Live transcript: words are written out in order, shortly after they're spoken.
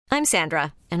I'm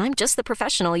Sandra, and I'm just the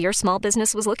professional your small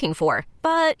business was looking for.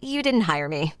 But you didn't hire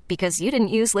me because you didn't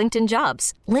use LinkedIn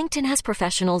Jobs. LinkedIn has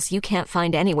professionals you can't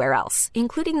find anywhere else,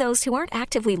 including those who aren't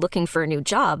actively looking for a new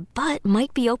job, but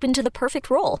might be open to the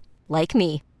perfect role, like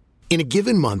me. In a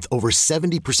given month, over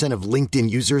 70% of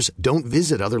LinkedIn users don't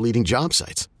visit other leading job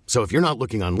sites. So if you're not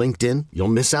looking on LinkedIn, you'll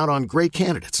miss out on great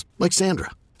candidates like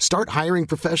Sandra. Start hiring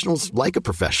professionals like a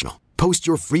professional. Post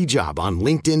your free job on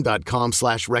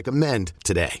linkedin.com/recommend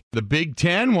today. The Big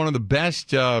Ten, one of the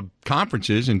best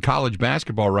conferences in college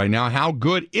basketball right now. How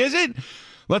good is it?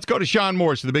 Let's go to Sean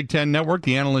Morris of the Big Ten Network,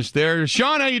 the analyst there.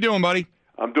 Sean, how you doing, buddy?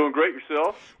 I'm doing great.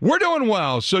 Yourself? We're doing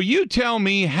well. So you tell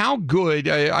me how good.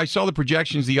 I saw the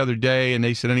projections the other day, and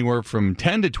they said anywhere from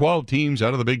 10 to 12 teams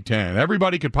out of the Big Ten.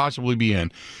 Everybody could possibly be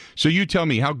in. So you tell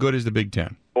me, how good is the Big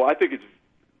Ten? Well, I think it's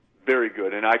very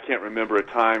good, and I can't remember a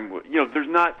time, there's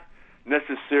not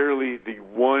necessarily the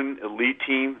one elite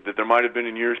team that there might have been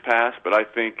in years past, but I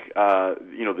think,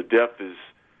 the depth is,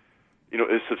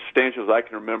 as substantial as I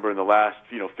can remember in the last,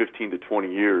 15 to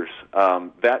 20 years.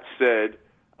 That said,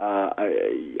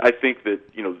 I think that,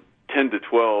 10 to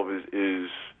 12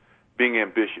 is being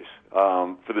ambitious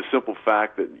for the simple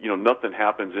fact that, nothing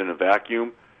happens in a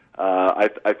vacuum.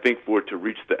 I think for it to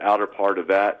reach the outer part of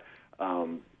that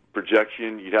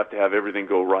projection, you'd have to have everything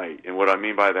go right. And what I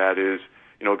mean by that is,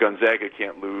 Gonzaga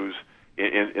can't lose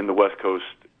in the West Coast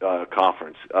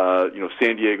Conference.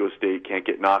 San Diego State can't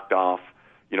get knocked off,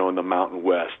 in the Mountain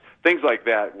West. Things like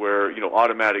that where,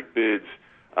 automatic bids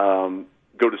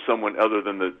go to someone other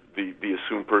than the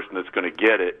assumed person that's going to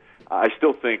get it. I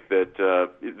still think that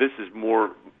this is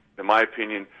more, in my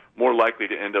opinion, more likely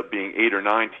to end up being 8 or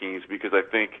 9 teams, because I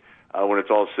think when it's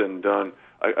all said and done,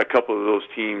 a couple of those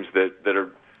teams that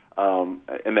are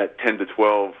in that 10 to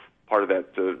 12 part of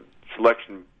that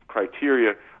selection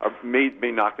criteria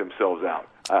may knock themselves out.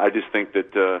 I just think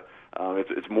that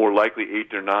it's more likely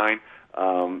 8 or 9.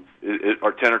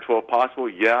 Are 10 or 12 possible?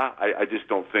 Yeah. I just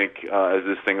don't think as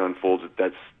this thing unfolds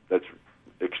that's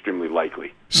extremely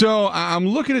likely. So I'm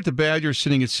looking at the Badgers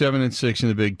sitting at 7-6 in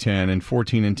the Big Ten and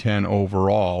 14-10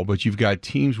 overall, but you've got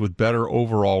teams with better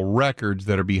overall records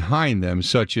that are behind them,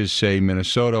 such as, say,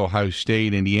 Minnesota, Ohio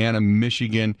State, Indiana,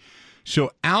 Michigan.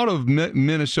 So out of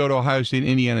Minnesota, Ohio State,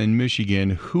 Indiana, and Michigan,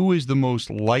 who is the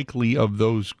most likely of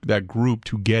that group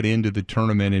to get into the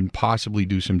tournament and possibly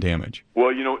do some damage? Well,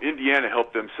 Indiana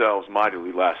helped themselves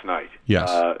mightily last night.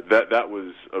 Yes. That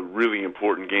was a really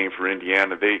important game for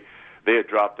Indiana. They had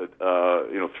dropped 3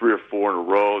 or 4 in a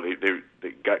row. They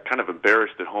got kind of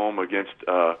embarrassed at home against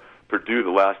Purdue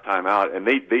the last time out, and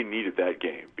they needed that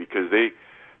game because they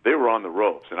were on the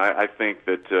ropes. And I think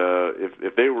that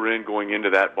if they were in going into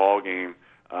that ball game,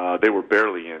 they were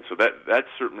barely in. So that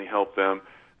certainly helped them.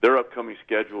 Their upcoming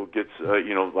schedule gets,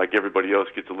 like everybody else,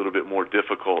 gets a little bit more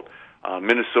difficult.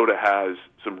 Minnesota has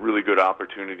some really good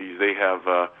opportunities. They have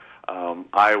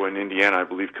Iowa and Indiana, I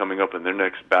believe, coming up in their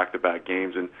next back-to-back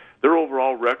games. And their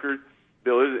overall record,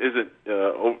 Bill, isn't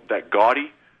that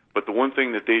gaudy. But the one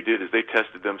thing that they did is they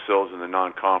tested themselves in the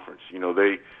non-conference.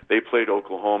 They played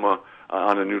Oklahoma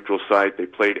on a neutral site. They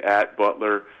played at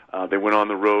Butler. They went on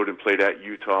the road and played at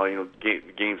Utah.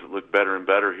 Games that look better and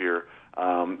better here.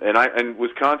 And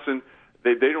Wisconsin,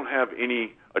 they don't have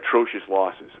any atrocious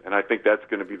losses, and I think that's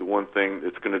going to be the one thing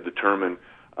that's going to determine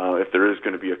if there is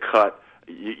going to be a cut.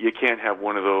 You can't have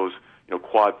one of those,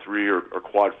 quad 3 or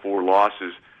quad 4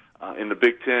 losses in the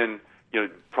Big Ten.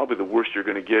 Probably the worst you're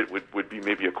going to get would be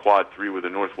maybe a quad 3 with a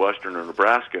Northwestern or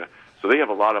Nebraska. So they have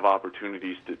a lot of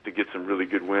opportunities to get some really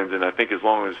good wins, and I think as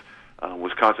long as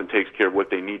Wisconsin takes care of what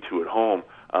they need to at home,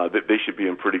 that they should be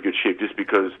in pretty good shape just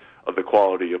because of the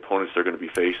quality opponents they're going to be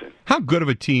facing. How good of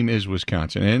a team is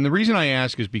Wisconsin? And the reason I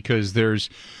ask is because there's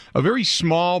a very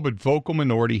small but vocal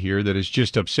minority here that is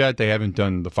just upset they haven't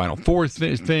done the Final Four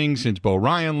thing since Bo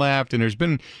Ryan left. And there's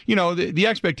been, the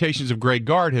expectations of Greg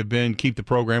Gard have been keep the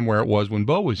program where it was when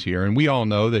Bo was here. And we all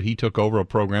know that he took over a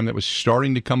program that was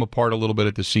starting to come apart a little bit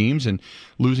at the seams and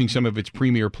losing some of its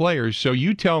premier players. So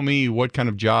you tell me what kind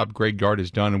of job Greg Gard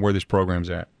has done and where this program's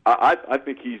at. I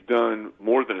think he's done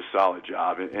more than a solid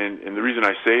job, and the reason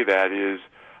I say that is,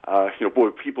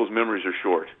 people's memories are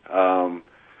short.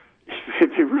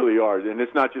 They really are, and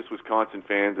it's not just Wisconsin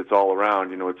fans; it's all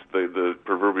around. It's the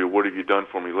proverbial "What have you done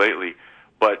for me lately?"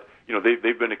 But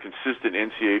they've been a consistent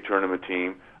NCAA tournament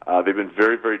team. They've been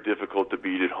very, very difficult to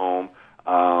beat at home.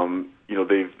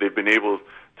 They've been able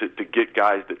to get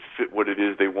guys that fit what it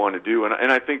is they want to do,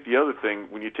 and I think the other thing,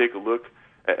 when you take a look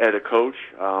at a coach,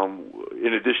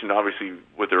 in addition to obviously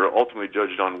what they're ultimately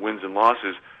judged on wins and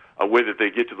losses, a way that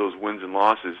they get to those wins and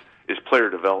losses is player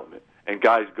development. and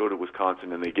guys go to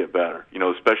Wisconsin and they get better,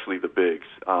 especially the bigs.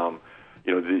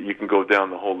 You can go down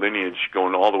the whole lineage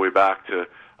going all the way back to,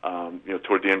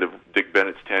 toward the end of Dick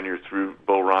Bennett's tenure through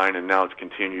Bo Ryan, and now it's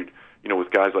continued,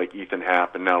 with guys like Ethan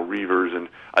Happ and now Reavers, and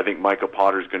I think Micah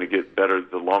Potter's going to get better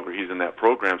the longer he's in that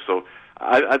program. So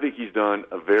I think he's done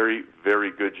a very,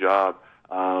 very good job.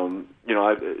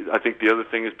 I think the other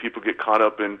thing is people get caught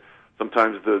up in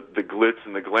sometimes the glitz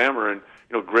and the glamour, and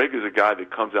Greg is a guy that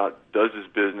comes out, does his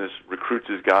business, recruits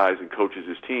his guys, and coaches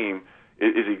his team.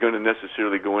 Is he going to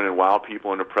necessarily go in and wow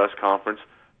people in a press conference?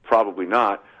 Probably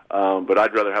not. But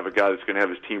I'd rather have a guy that's going to have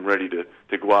his team ready to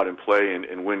go out and play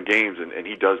and win games, and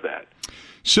he does that.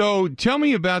 So tell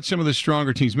me about some of the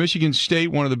stronger teams. Michigan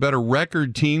State, one of the better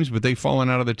record teams, but they've fallen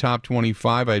out of the top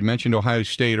 25. I had mentioned Ohio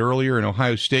State earlier, and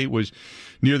Ohio State was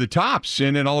near the tops,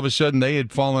 and then all of a sudden they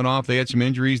had fallen off. They had some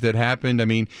injuries that happened. I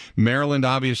mean, Maryland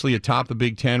obviously atop the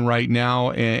Big Ten right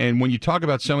now, and when you talk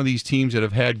about some of these teams that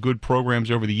have had good programs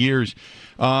over the years,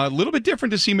 a little bit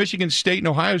different to see Michigan State and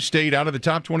Ohio State out of the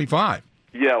top 25.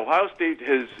 Yeah, Ohio State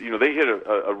has, they hit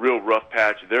a real rough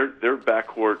patch. Their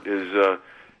backcourt is,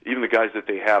 even the guys that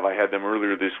they have, I had them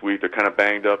earlier this week, they're kind of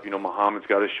banged up. Muhammad's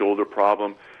got a shoulder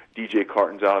problem. DJ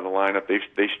Carton's out of the lineup.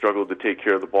 They struggled to take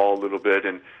care of the ball a little bit,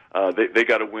 and they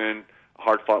got a win, a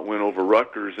hard-fought win over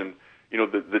Rutgers. And,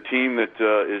 the team that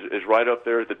is right up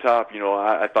there at the top,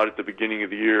 I thought at the beginning of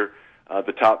the year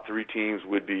the top three teams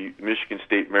would be Michigan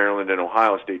State, Maryland, and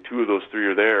Ohio State. Two of those three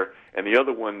are there. And the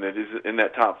other one that is in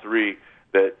that top three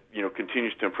that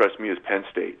continues to impress me is Penn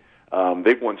State.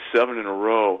 They've won 7 in a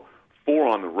row, 4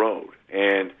 on the road,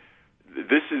 and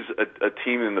this is a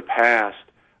team in the past.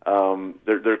 There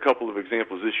are a couple of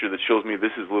examples this year that shows me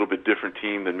this is a little bit different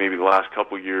team than maybe the last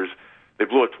couple of years. They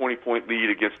blew a 20-point lead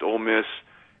against Ole Miss.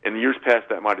 In the years past,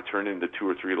 that might have turned into 2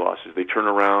 or 3 losses. They turn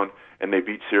around and they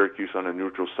beat Syracuse on a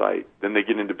neutral site. Then they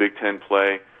get into Big Ten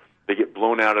play. They get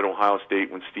blown out at Ohio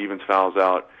State when Stevens fouls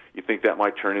out. You think that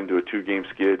might turn into a 2-game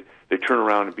skid. They turn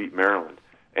around and beat Maryland,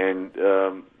 and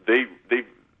they're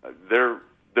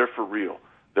for real.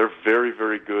 They're very,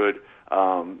 very good,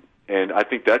 and I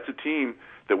think that's a team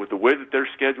that, with the way that their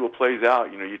schedule plays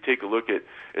out, you take a look at,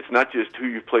 it's not just who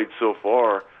you've played so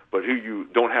far, but who you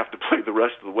don't have to play the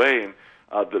rest of the way. And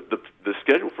the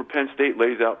schedule for Penn State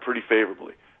lays out pretty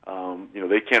favorably.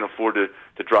 They can't afford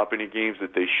to drop any games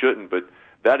that they shouldn't, but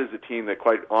that is a team that,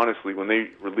 quite honestly, when they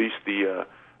released the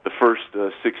first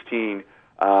 16,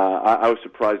 I was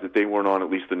surprised that they weren't on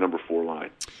at least the number 4 line.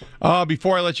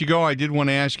 Before I let you go, I did want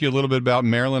to ask you a little bit about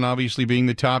Maryland, obviously being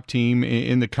the top team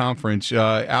in the conference.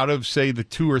 Out of, say, the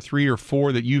 2 or 3 or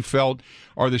 4 that you felt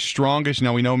are the strongest,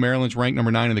 now we know Maryland's ranked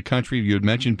number 9 in the country. You had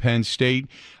mentioned Penn State.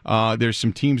 There's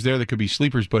some teams there that could be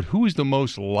sleepers, but who is the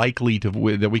most likely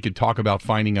that we could talk about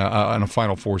finding in a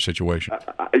Final Four situation?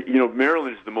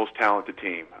 Maryland is the most talented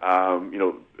team.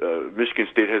 Michigan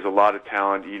State has a lot of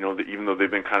talent, even though they've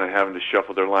been kind of having to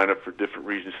shuffle their lineup for different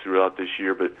reasons throughout this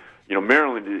year. But,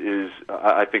 Maryland is,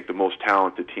 I think, the most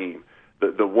talented team.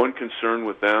 The one concern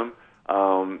with them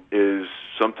is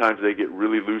sometimes they get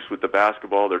really loose with the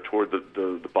basketball. They're toward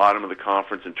the bottom of the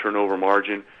conference in turnover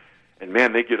margin. And,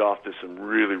 man, they get off to some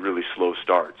really, really slow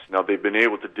starts. Now, they've been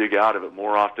able to dig out of it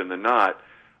more often than not,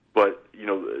 but,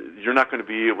 you're not going to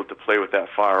be able to play with that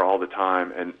fire all the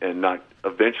time and not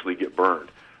eventually get burned.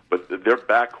 But their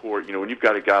backcourt, when you've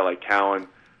got a guy like Cowan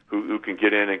who can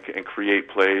get in and create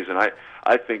plays, and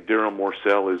I think Darren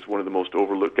Morsell is one of the most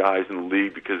overlooked guys in the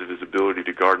league because of his ability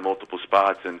to guard multiple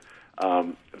spots. And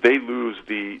they lose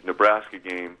the Nebraska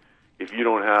game if you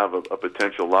don't have a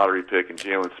potential lottery pick in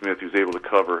Jalen Smith who's able to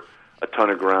cover a ton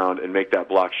of ground and make that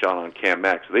block shot on Cam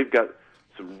Mack. So they've got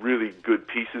some really good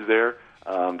pieces there.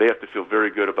 They have to feel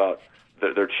very good about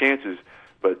their chances,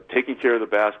 but taking care of the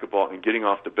basketball and getting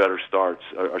off to better starts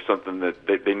are something that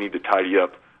they need to tidy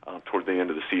up toward the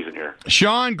end of the season here.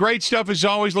 Sean, great stuff as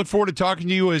always. Look forward to talking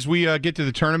to you as we get to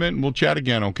the tournament, and we'll chat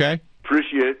again, okay?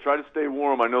 Appreciate it. Try to stay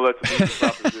warm. I know that's a big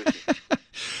proposition.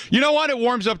 You know what? It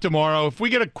warms up tomorrow. If we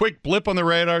get a quick blip on the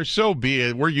radar, so be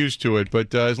it. We're used to it.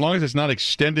 But as long as it's not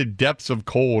extended depths of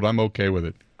cold, I'm okay with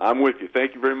it. I'm with you.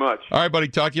 Thank you very much. All right, buddy.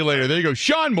 Talk to you later. There you go.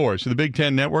 Sean Morris of the Big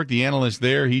Ten Network, the analyst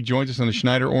there. He joins us on the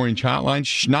Schneider Orange Hotline.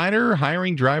 Schneider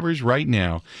hiring drivers right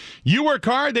now. You work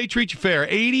hard, they treat you fair.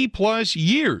 80-plus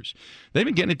years. They've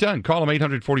been getting it done. Call them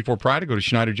 844-PRIDE or go to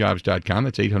SchneiderJobs.com.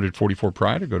 That's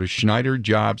 844-PRIDE or go to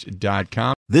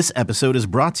SchneiderJobs.com. This episode is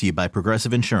brought to you by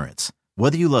Progressive Insurance.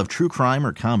 Whether you love true crime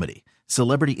or comedy,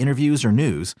 celebrity interviews or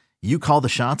news, you call the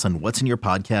shots on what's in your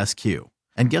podcast queue.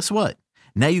 And guess what?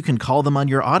 Now you can call them on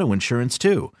your auto insurance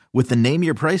too with the Name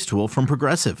Your Price tool from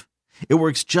Progressive. It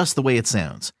works just the way it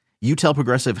sounds. You tell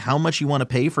Progressive how much you want to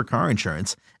pay for car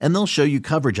insurance, and they'll show you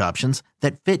coverage options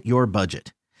that fit your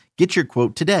budget. Get your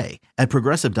quote today at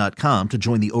Progressive.com to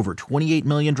join the over 28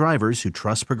 million drivers who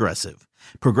trust Progressive.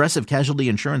 Progressive Casualty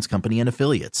Insurance Company and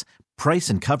Affiliates. Price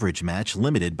and coverage match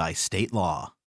limited by state law.